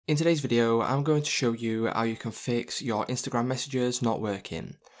In today's video, I'm going to show you how you can fix your Instagram messages not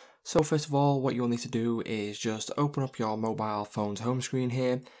working. So first of all, what you'll need to do is just open up your mobile phone's home screen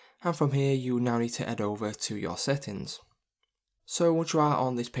here, and from here you now need to head over to your settings. So once you are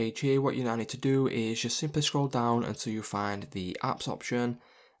on this page here, what you now need to do is just simply scroll down until you find the apps option,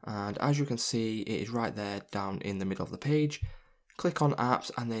 and as you can see it is right there down in the middle of the page. Click on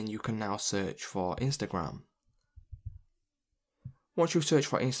apps and then you can now search for Instagram. Once you search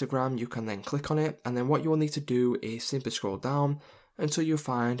for Instagram, you can then click on it, and then what you will need to do is simply scroll down until you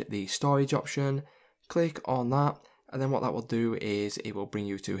find the storage option. Click on that, and then what that will do is it will bring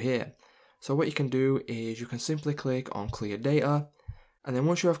you to here. So what you can do is you can simply click on clear data, and then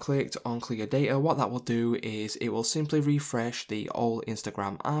once you have clicked on clear data, what that will do is it will simply refresh the old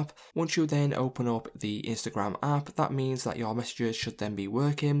Instagram app. Once you then open up the Instagram app, that means that your messages should then be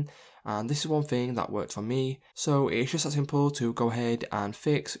working, and this is one thing that worked for me. So it's just that simple to go ahead and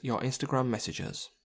fix your Instagram messages.